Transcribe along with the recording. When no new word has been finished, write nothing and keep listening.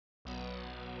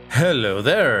Hello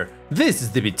there, this is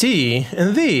DBT,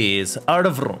 and these are the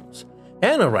Vrooms.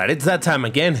 And alright, it's that time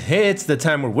again. It's the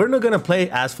time where we're not gonna play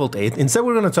Asphalt 8, instead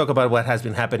we're gonna talk about what has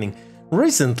been happening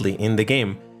recently in the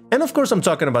game. And of course I'm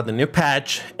talking about the new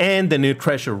patch and the new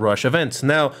Treasure Rush events.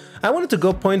 Now, I wanted to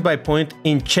go point by point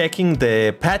in checking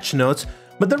the patch notes,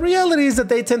 but the reality is that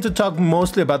they tend to talk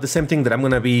mostly about the same thing that I'm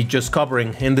gonna be just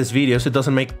covering in this video, so it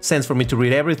doesn't make sense for me to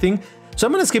read everything. So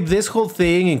I'm gonna skip this whole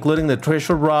thing, including the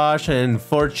Treasure Rush and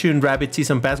Fortune Rabbit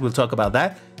Season Pass, we'll talk about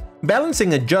that.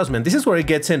 Balancing adjustment, this is where it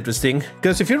gets interesting,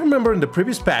 because if you remember in the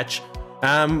previous patch,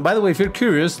 by the way, if you're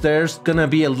curious, there's gonna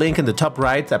be a link in the top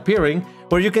right appearing,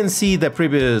 where you can see the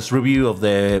previous review of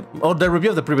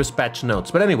the previous patch notes.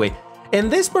 But anyway, in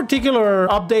this particular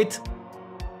update,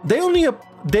 they only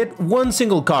did one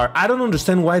single car. I don't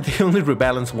understand why they only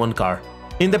rebalanced one car.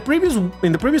 In the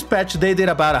previous patch, they did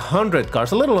about 100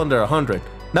 cars, a little under 100.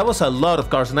 That was a lot of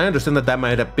cars, and I understand that that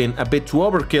might have been a bit too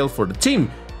overkill for the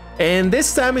team. And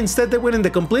this time, instead, they went in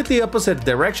the completely opposite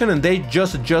direction, and they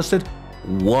just adjusted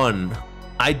one.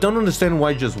 I don't understand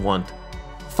why just one.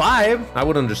 5, I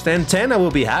would understand. 10, I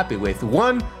will be happy with.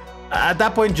 1, at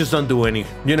that point, just don't do any.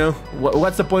 You know,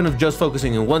 what's the point of just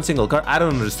focusing on one single car? I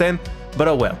don't understand, but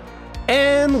oh well.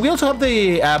 And we also have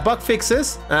the bug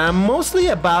fixes, mostly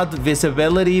about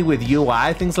visibility with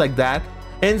UI, things like that,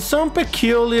 and some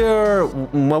peculiar,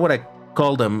 what would I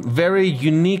call them, very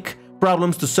unique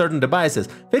problems to certain devices.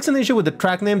 Fix an issue with the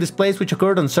track name displays which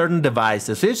occurred on certain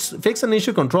devices. Fix an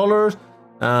issue controllers,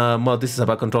 well, this is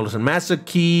about controllers and master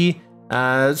key,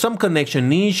 some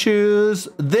connection issues.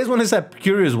 This one is a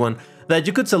curious one, that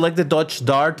you could select the Dodge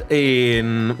Dart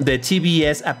in the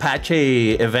TBS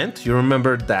Apache event. You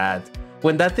remember that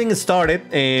when that thing started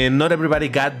and not everybody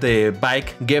got the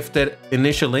bike gifted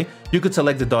initially, you could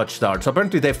select the Dodge Dart. So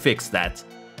apparently they fixed that.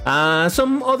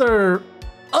 Some other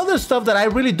stuff that I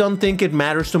really don't think it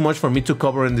matters too much for me to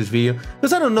cover in this video,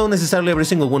 because I don't know necessarily every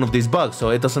single one of these bugs, so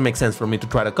it doesn't make sense for me to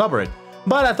try to cover it.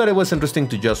 But I thought it was interesting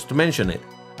to just mention it.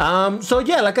 So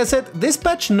yeah, like I said, these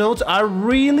patch notes are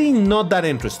really not that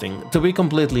interesting, to be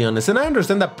completely honest. And I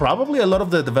understand that probably a lot of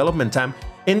the development time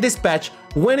in this patch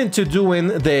went into doing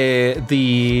the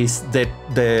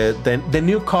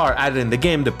new car added in the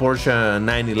game, the Porsche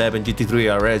 911 GT3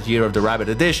 RS Year of the Rabbit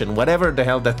Edition, whatever the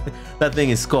hell that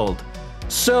thing is called.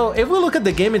 So if we look at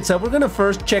the game itself, we're gonna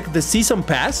first check the Season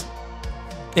Pass.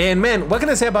 And man, what can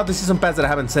I say about the Season Pass that I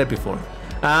haven't said before?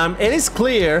 It is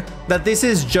clear that this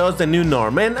is just the new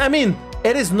norm, and I mean,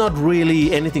 it is not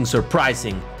really anything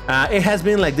surprising. It has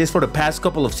been like this for the past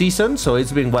couple of seasons, so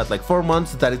it's been what, like 4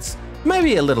 months that it's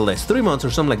maybe a little less, 3 months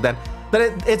or something like that,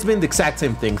 it's been the exact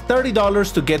same thing.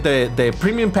 $30 to get the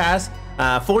premium pass,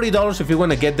 $40 if you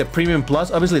want to get the premium plus.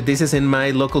 Obviously this is in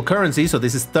my local currency, so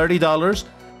this is $30,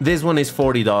 this one is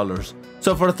 $40.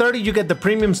 So for 30 you get the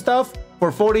premium stuff,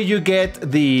 for 40 you get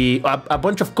a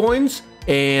bunch of coins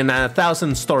and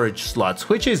 1,000 storage slots,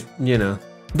 which is, you know,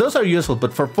 those are useful,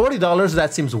 but for $40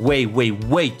 that seems way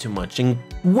too much, and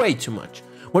way too much.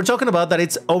 We're talking about that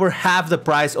it's over half the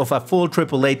price of a full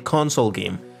AAA console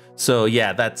game. So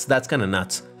yeah, that's kind of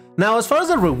nuts. Now, as far as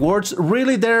the rewards,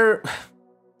 really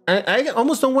I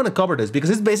almost don't want to cover this, because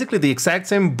it's basically the exact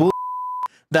same bull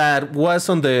that was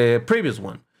on the previous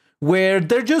one, where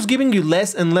they're just giving you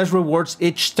less and less rewards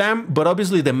each time, but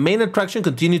obviously the main attraction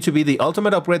continued to be the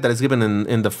ultimate upgrade that is given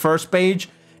in the first page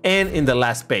and in the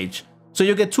last page. So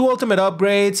you get 2 ultimate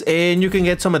upgrades, and you can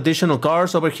get some additional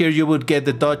cars. Over here you would get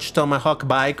the Dodge Tomahawk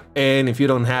bike, and if you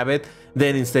don't have it,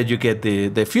 then instead you get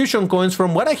the fusion coins.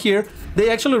 From what I hear, they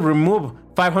actually remove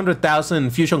 500,000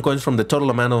 fusion coins from the total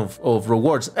amount of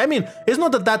rewards. I mean, it's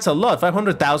not that that's a lot.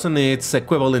 500,000, it's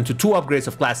equivalent to 2 upgrades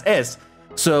of Class S.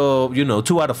 So, you know,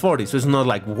 2 out of 40, so it's not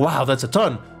like, wow, that's a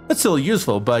ton. That's still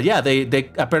useful, but yeah, they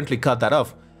apparently cut that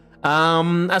off.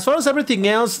 As far as everything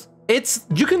else,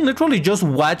 you can literally just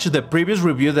watch the previous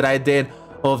review that I did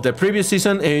of the previous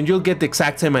season, and you'll get the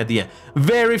exact same idea.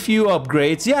 Very few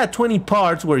upgrades, yeah, 20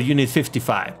 parts where you need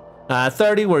 55,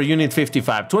 30 where you need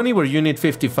 55, 20 where you need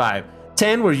 55,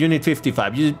 10 where you need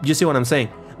 55, you see what I'm saying?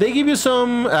 They give you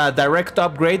some direct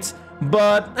upgrades,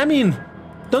 but I mean,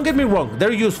 don't get me wrong,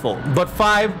 they're useful, but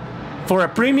 5 for a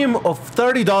premium of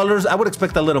 $30, I would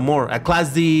expect a little more. A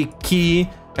Class D key,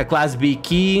 a Class B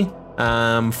key,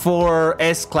 4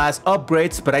 S-Class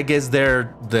upgrades, but I guess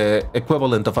they're the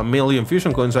equivalent of 1,000,000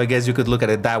 fusion coins, so I guess you could look at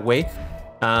it that way.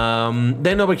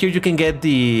 Then over here you can get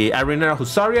the Arena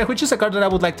Husaria, which is a card that I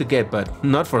would like to get, but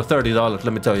not for $30,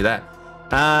 let me tell you that.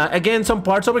 Again, some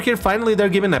parts over here, finally they're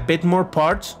giving a bit more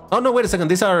parts. Oh no, wait a second,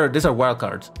 these are wild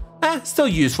cards. Still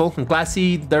useful. In Class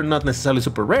C, they're not necessarily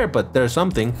super rare, but they're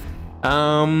something.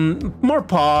 More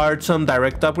parts, some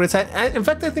direct upgrades. In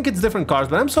fact, I think it's different cars,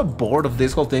 but I'm so bored of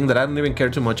this whole thing that I don't even care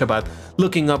too much about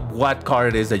looking up what car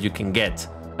it is that you can get.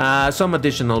 Some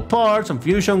additional parts, some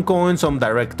fusion coins, some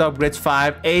direct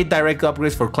upgrades, 8 direct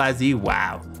upgrades for Class D.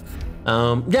 Wow.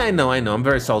 Yeah, I know. I'm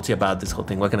very salty about this whole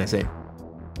thing. What can I say?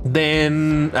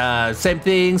 Then same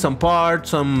thing, some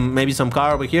parts, maybe some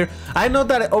car over here. I know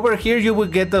that over here you will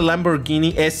get the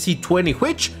Lamborghini SC20,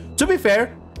 which, to be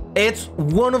fair, it's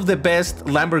one of the best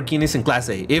Lamborghinis in Class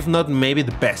A, if not maybe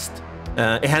the best.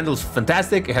 It handles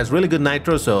fantastic, it has really good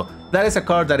nitro, so that is a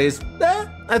car that is,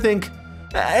 I think,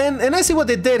 and I see what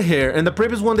they did here. In the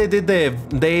previous one they gave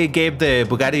the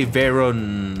Bugatti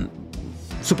Veyron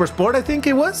Super Sport, I think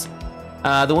it was.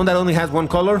 The one that only has one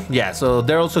color. Yeah, so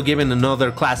they're also giving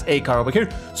another Class A car over here.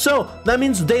 So that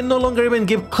means they no longer even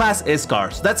give Class S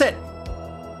cars. That's it.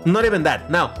 Not even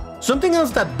that. Now, something else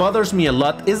that bothers me a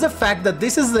lot is the fact that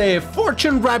this is the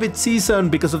Fortune Rabbit season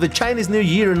because of the Chinese New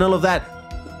Year and all of that.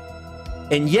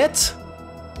 And yet,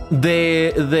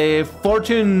 the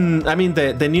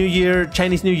New Year,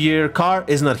 Chinese New Year car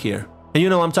is not here. And you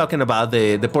know I'm talking about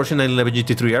the Porsche 911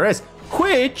 GT3 RS,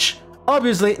 which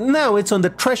obviously now it's on the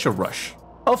Treasure Rush.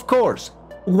 Of course.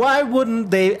 Why wouldn't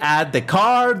they add the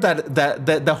car,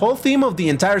 the whole theme of the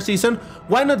entire season?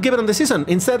 Why not give it on the season?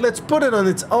 Instead, let's put it on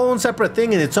its own separate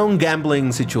thing in its own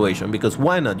gambling situation, because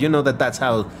why not? You know that's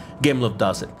how Gameloft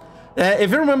does it.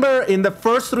 If you remember, in the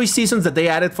first 3 seasons that they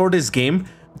added for this game,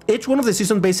 each one of the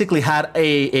seasons basically had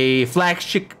a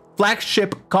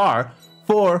flagship car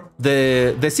for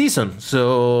the season.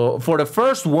 So for the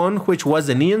first one, which was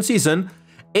the Neon season,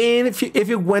 and if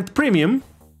you went premium,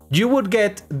 you would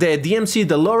get the DMC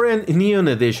DeLorean Neon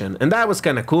Edition, and that was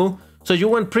kind of cool. So you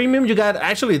went premium, you got,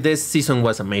 actually this season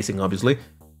was amazing, obviously.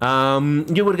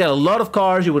 You would get a lot of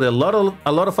cars, you would get a lot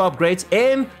of upgrades,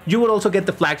 and you would also get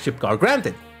the flagship car.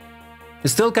 Granted,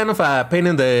 it's still kind of a pain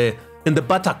in the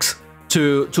buttocks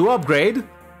to upgrade,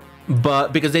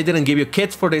 but because they didn't give you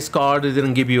kits for this car, they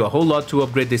didn't give you a whole lot to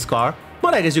upgrade this car.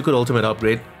 But I guess you could ultimate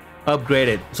upgrade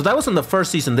it. So that was on the first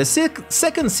season. The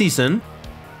second season.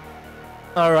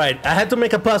 All right, I had to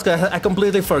make a pause because I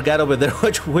completely forgot over there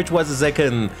which was the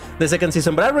second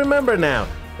season, but I remember now,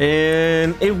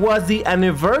 and it was the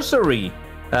anniversary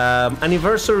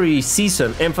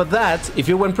season. And for that, if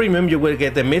you went premium, you will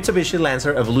get the Mitsubishi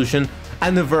Lancer Evolution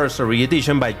Anniversary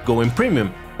Edition by going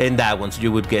premium. And that one, so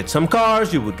you would get some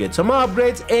cars, you would get some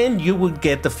upgrades, and you would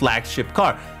get the flagship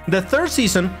car. The third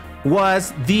season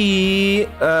was the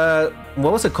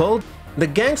what was it called? The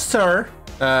Gangster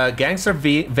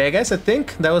Vegas, I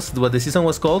think that was what the season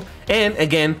was called. And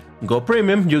again, go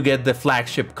premium, you get the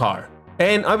flagship car.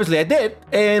 And obviously I did,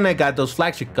 and I got those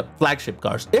flagship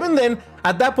cars. Even then,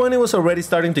 at that point, it was already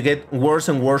starting to get worse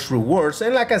and worse rewards.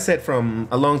 And like I said from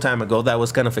a long time ago, that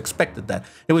was kind of expected, that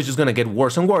it was just gonna get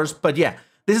worse and worse. But yeah,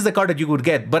 this is the car that you would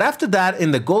get. But after that, in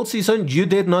the gold season, you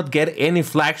did not get any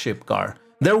flagship car.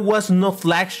 There was no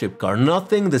flagship car,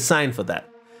 nothing designed for that.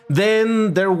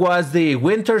 Then there was the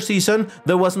winter season,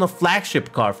 there was no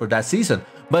flagship car for that season.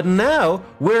 But now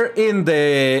we're in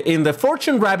the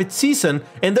Fortune Rabbit season,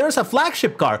 and there's a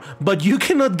flagship car, but you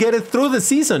cannot get it through the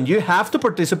season. You have to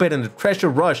participate in the Treasure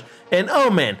Rush. And oh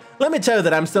man, let me tell you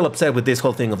that I'm still upset with this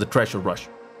whole thing of the Treasure Rush.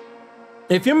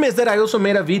 If you missed it, I also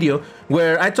made a video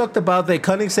where I talked about the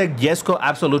Koenigsegg Jesko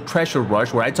Absolute Treasure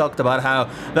Rush, where I talked about how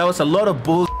that was a lot of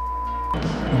bull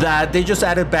that they just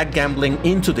added back gambling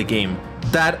into the game.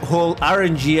 That whole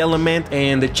RNG element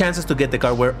and the chances to get the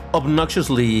car were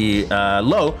obnoxiously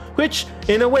low, which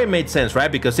in a way made sense, right?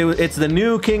 Because it's the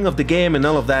new king of the game and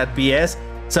all of that BS.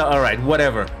 So alright,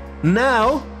 whatever.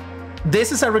 Now,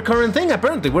 this is a recurrent thing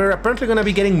apparently. We're apparently going to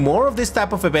be getting more of this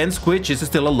type of events, which is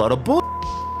still a lot of bull.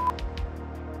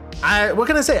 What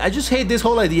can I say? I just hate this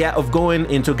whole idea of going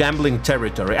into gambling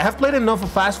territory. I have played enough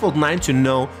of Asphalt 9 to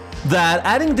know that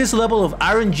adding this level of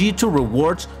RNG to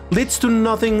rewards leads to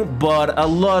nothing but a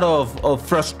lot of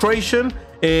frustration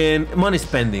and money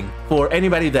spending for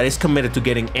anybody that is committed to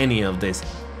getting any of this.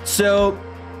 So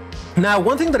now,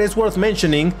 one thing that is worth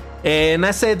mentioning, and I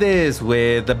say this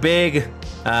with a big,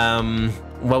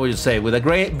 what would you say, with a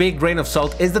big grain of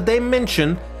salt, is that they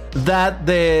mention that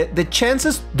the chance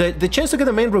to get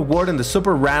the main reward in the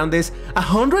super round is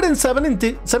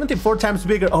 174 times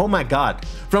bigger. Oh my god,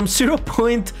 from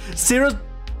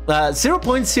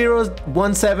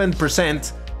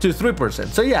 0.017% to 3%.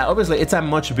 So yeah, obviously it's a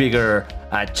much bigger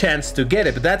chance to get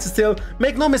it, but that's still,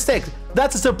 make no mistake,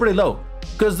 that's still pretty low,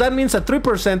 because that means at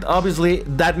 3%, obviously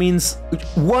that means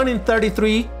 1 in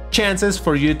 33 chances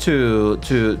for you to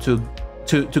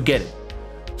get it.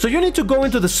 So you need to go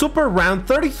into the super round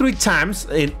 33 times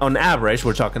on average.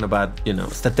 We're talking about, you know,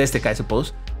 statistic, I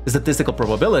suppose, statistical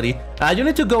probability. You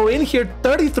need to go in here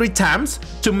 33 times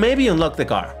to maybe unlock the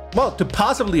car. Well, to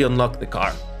possibly unlock the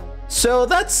car. So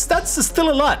that's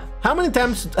still a lot. How many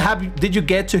times did you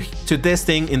get to this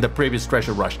thing in the previous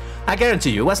treasure rush? I guarantee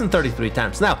you, it wasn't 33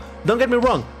 times. Now, don't get me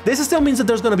wrong. This still means that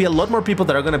there's going to be a lot more people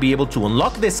that are going to be able to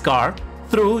unlock this car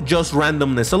through just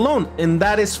randomness alone, and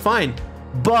that is fine.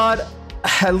 But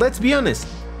let's be honest,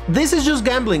 this is just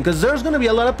gambling, because there's going to be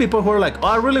a lot of people who are like, oh,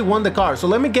 I really want the car, so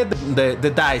let me get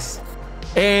the dice.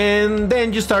 And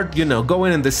then you start, you know,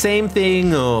 going in the same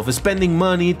thing of spending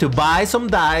money to buy some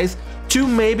dice to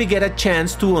maybe get a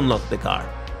chance to unlock the car.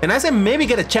 And I say maybe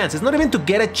get a chance, it's not even to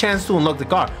get a chance to unlock the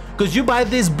car, because you buy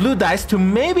these blue dice to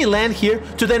maybe land here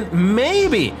to then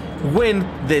maybe win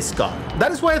this car.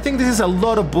 That is why I think this is a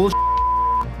lot of bullshit,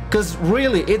 because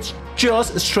really it's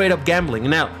just straight up gambling.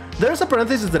 Now, there's a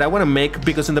parenthesis that I want to make,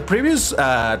 because in the previous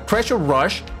treasure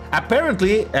rush,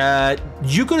 apparently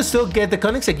you could still get the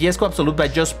Koenigsegg Jesko Absolute by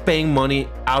just paying money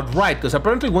outright, because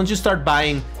apparently once you start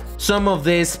buying some of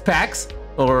these packs,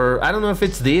 or I don't know if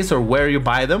it's this or where you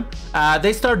buy them,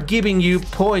 they start giving you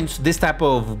points, this type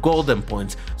of golden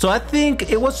points. So I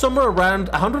think it was somewhere around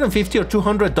 $150 or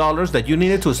 $200 that you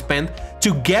needed to spend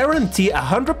to guarantee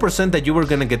 100% that you were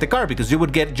gonna get the car, because you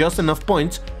would get just enough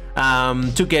points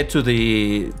to get to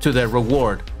the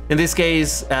reward. In this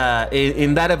case,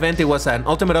 in that event, it was an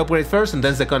ultimate upgrade first, and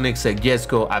then the Koenigsegg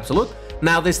Jesko Absolute.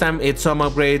 Now this time it's some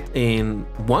upgrade in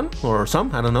one or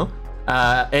some, I don't know,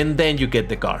 and then you get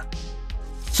the car.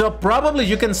 So probably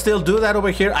you can still do that over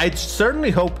here. I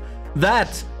certainly hope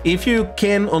that if you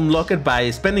can unlock it by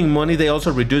spending money, they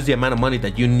also reduce the amount of money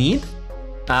that you need.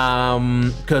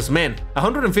 Because man,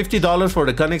 $150 for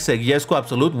the Koenigsegg Jesko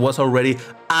Absolute was already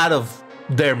out of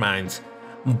their minds.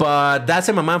 But that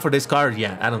same amount for this car,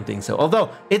 yeah, I don't think so. Although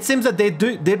it seems that they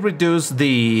did reduce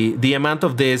the amount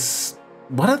of this,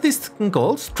 what are these things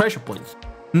called? Treasure points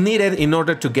needed in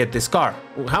order to get this car.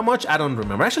 How much? I don't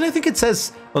remember. Actually, I think it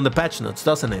says on the patch notes,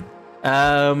 doesn't it?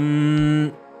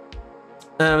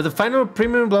 The final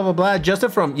premium, blah, blah, blah, adjusted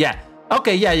from, yeah.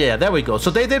 Okay, yeah, there we go. So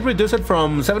they did reduce it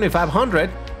from 7,500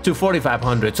 to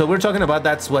 4,500. So we're talking about,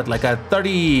 that's what, like a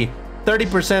 30%,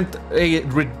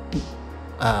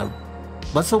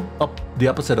 what's the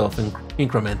opposite of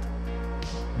increment?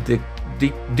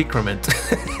 Decrement.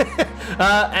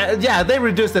 Yeah, they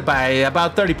reduced it by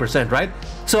about 30%, right?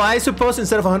 So I suppose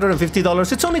instead of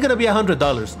 $150, it's only gonna be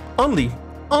 $100.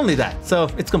 Only that. So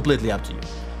it's completely up to you.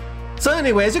 So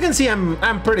anyway, as you can see,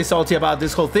 I'm pretty salty about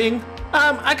this whole thing.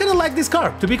 I kind of like this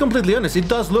car, to be completely honest. It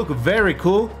does look very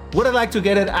cool. Would I like to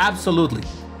get it? Absolutely.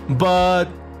 But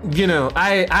you know,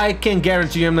 I can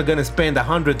guarantee you I'm not gonna spend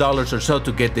 $100 or so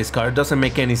to get this car. It doesn't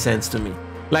make any sense to me.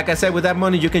 Like I said, with that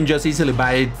money, you can just easily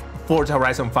buy Forza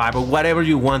Horizon 5 or whatever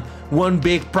you want. One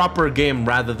big proper game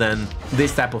rather than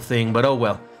this type of thing, but oh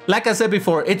well. Like I said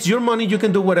before, it's your money, you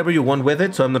can do whatever you want with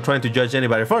it, so I'm not trying to judge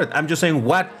anybody for it. I'm just saying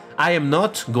what I am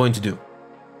not going to do.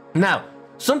 Now,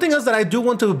 something else that I do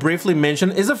want to briefly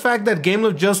mention is the fact that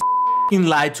GameLoft just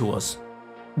lied to us.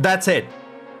 That's it.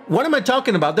 What am I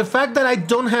talking about? The fact that I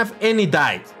don't have any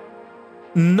dice.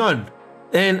 None.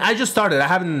 And I just started. I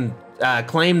haven't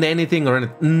claimed anything or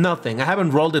nothing. I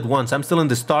haven't rolled it once. I'm still in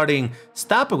the starting...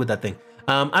 Stop it with that thing.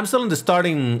 I'm still in the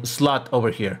starting slot over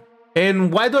here.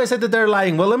 And why do I say that they're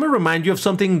lying? Well, let me remind you of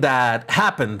something that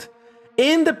happened.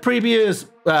 In the previous...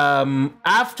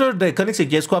 after the Koenigsegg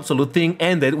Jesko Absolute thing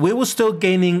ended, we were still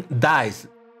gaining dice.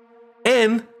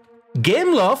 And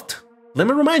GameLoft... Let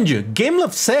me remind you.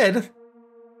 GameLoft said...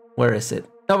 Where is it?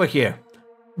 Over here.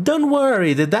 Don't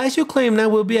worry, the dice you claim now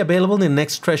will be available in the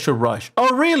next treasure rush.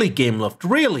 Oh, really, GameLoft?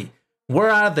 Really? Where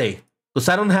are they? Because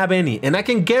I don't have any, and I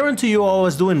can guarantee you I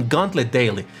was doing Gauntlet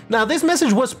daily. Now, this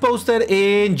message was posted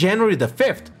in January the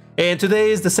 5th, and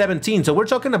today is the 17th, so we're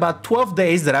talking about 12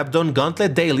 days that I've done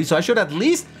Gauntlet daily, so I should at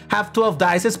least have 12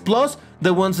 dices, plus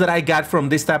the ones that I got from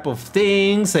this type of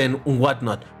things and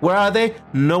whatnot. Where are they?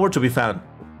 Nowhere to be found.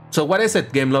 So what is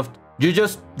it, GameLoft? You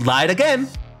just lied again.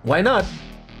 Why not?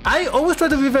 I always try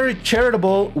to be very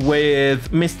charitable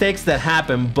with mistakes that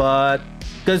happen, but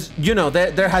because, you know,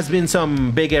 there has been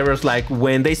some big errors, like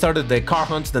when they started the car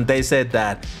hunts, then they said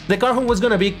that the car hunt was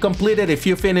going to be completed if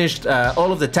you finished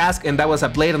all of the tasks, and that was a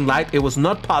blatant lie. It was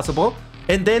not possible.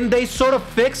 And then they sort of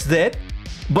fixed it,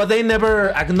 but they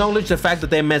never acknowledged the fact that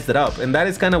they messed it up. And that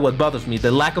is kind of what bothers me,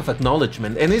 the lack of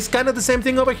acknowledgement. And it's kind of the same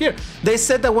thing over here. They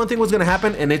said that one thing was going to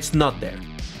happen, and it's not there.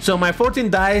 So my 14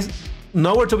 dice,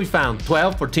 nowhere to be found.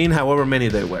 12, 14, however many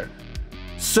they were.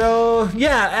 So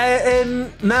yeah,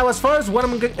 and now as far as what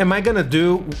am I gonna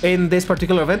do in this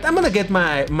particular event, I'm gonna get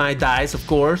my dice, of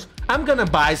course. I'm gonna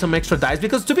buy some extra dice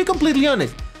because, to be completely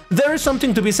honest, there is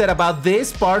something to be said about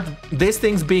this part, these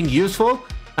things being useful.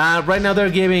 Right now they're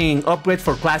giving upgrade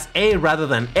for class A rather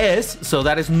than S, so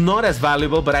that is not as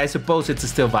valuable, but I suppose it's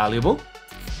still valuable.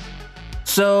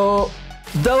 So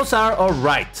those are all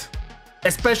right,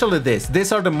 especially this.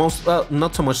 These are the most, well,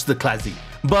 not so much the class D,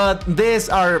 but these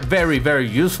are very, very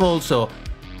useful. So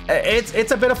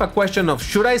it's a bit of a question of,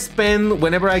 should I spend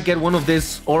whenever I get one of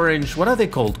these orange, what are they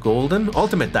called? Golden?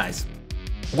 Ultimate dice.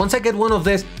 Once I get one of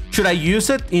this, should I use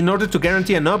it in order to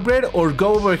guarantee an upgrade, or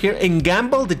go over here and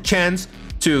gamble the chance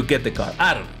to get the car?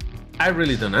 I don't know. I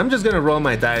really don't know. I'm just gonna roll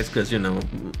my dice because, you know,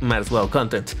 might as well,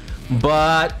 content.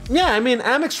 But yeah, I mean,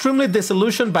 I'm extremely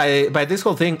disillusioned by this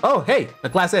whole thing. Oh, hey, a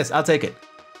class S, I'll take it.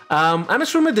 I'm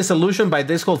extremely disillusioned by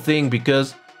this whole thing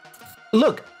because,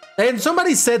 look, and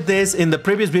somebody said this in the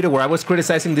previous video where I was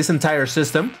criticizing this entire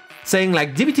system, saying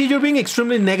like, DBT, you're being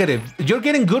extremely negative. You're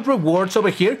getting good rewards over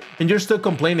here and you're still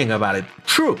complaining about it.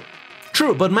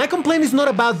 True, but my complaint is not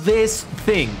about this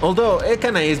thing, although it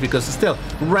kinda is because it's still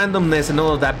randomness and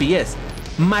all of that BS.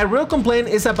 My real complaint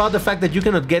is about the fact that you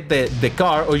cannot get the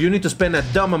car, or you need to spend a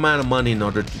dumb amount of money in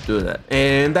order to do that.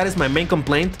 And that is my main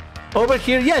complaint. Over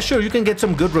here, yeah, sure, you can get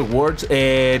some good rewards,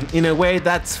 and in a way,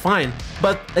 that's fine.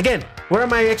 But again, where are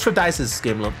my extra dices,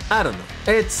 Gameloft? I don't know.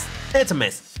 It's a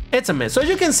mess. It's a mess. So as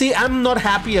you can see, I'm not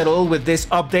happy at all with these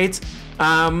updates.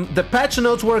 The patch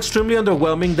notes were extremely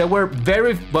underwhelming. They were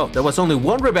very, well, there was only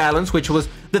one rebalance, which was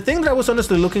the thing that I was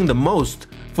honestly looking the most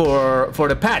for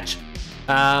the patch.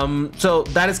 So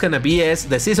that is kinda BS,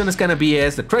 the season is kinda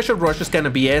BS, the treasure rush is kinda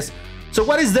BS. So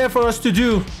what is there for us to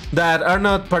do that are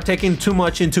not partaking too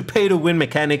much into pay-to-win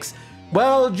mechanics?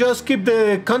 Well, just keep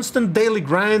the constant daily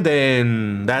grind,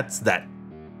 and that's that.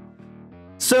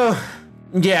 So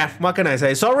yeah, what can I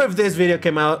say? Sorry if this video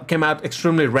came out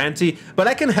extremely ranty, but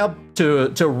I can help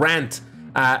to rant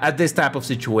at this type of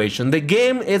situation. The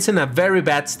game is in a very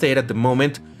bad state at the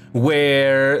moment,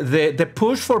 where the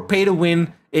push for pay to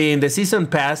win in the season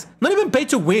pass, not even pay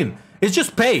to win, it's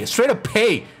just pay, straight up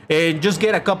pay, and just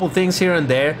get a couple things here and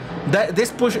there.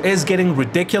 This push is getting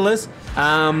ridiculous.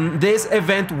 This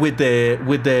event with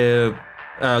the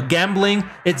gambling,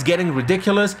 it's getting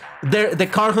ridiculous. The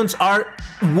car hunts are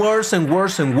worse and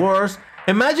worse and worse.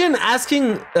 Imagine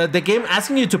asking the game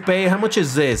asking you to pay. How much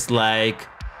is this? Like,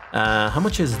 how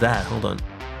much is that? Hold on,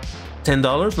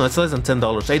 $10? No, it's less than $10.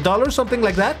 $8, something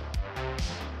like that.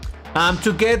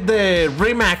 To get the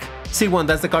Rimac C1,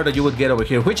 that's the car that you would get over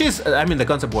here, which is, I mean, the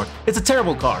concept one. It's a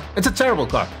terrible car. It's a terrible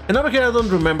car. And over here, I don't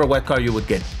remember what car you would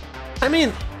get. I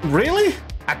mean, really?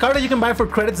 A car that you can buy for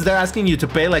credits, they're asking you to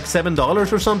pay like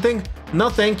 $7 or something? No,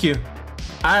 thank you.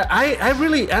 I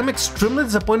really am extremely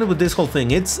disappointed with this whole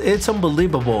thing. It's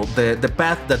unbelievable, the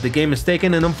path that the game is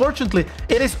taking, and unfortunately,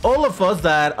 it is all of us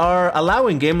that are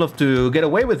allowing Gameloft to get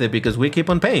away with it because we keep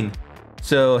on paying.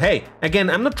 So hey,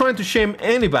 again, I'm not trying to shame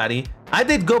anybody. I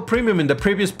did go premium in the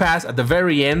previous pass at the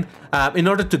very end in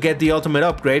order to get the ultimate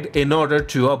upgrade, in order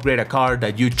to upgrade a car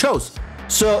that you chose.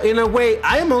 So in a way,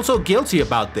 I am also guilty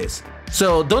about this.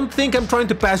 So don't think I'm trying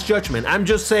to pass judgment. I'm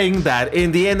just saying that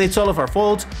in the end, it's all of our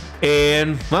fault.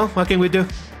 And well, what can we do?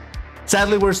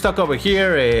 Sadly, we're stuck over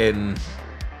here, and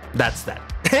that's that.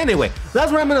 Anyway,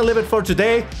 that's where I'm gonna leave it for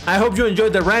today. I hope you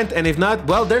enjoyed the rant, and if not,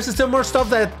 well, there's still more stuff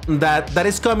that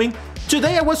is coming.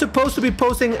 Today I was supposed to be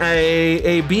posting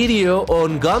a video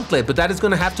on Gauntlet, but that is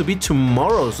gonna have to be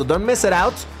tomorrow, so don't miss it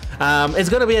out. It's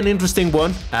gonna be an interesting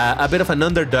one, a bit of an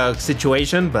underdog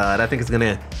situation, but I think it's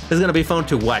gonna be fun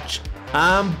to watch.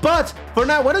 But for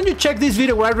now, why don't you check this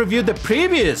video where I reviewed the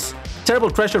previous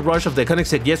terrible treasure rush of the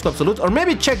Koenigsegg Jesko Absolute, or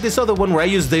maybe check this other one where I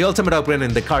used the ultimate upgrade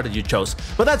in the car that you chose.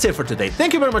 But that's it for today.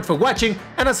 Thank you very much for watching,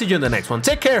 and I'll see you in the next one.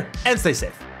 Take care and stay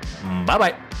safe. Bye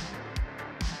bye.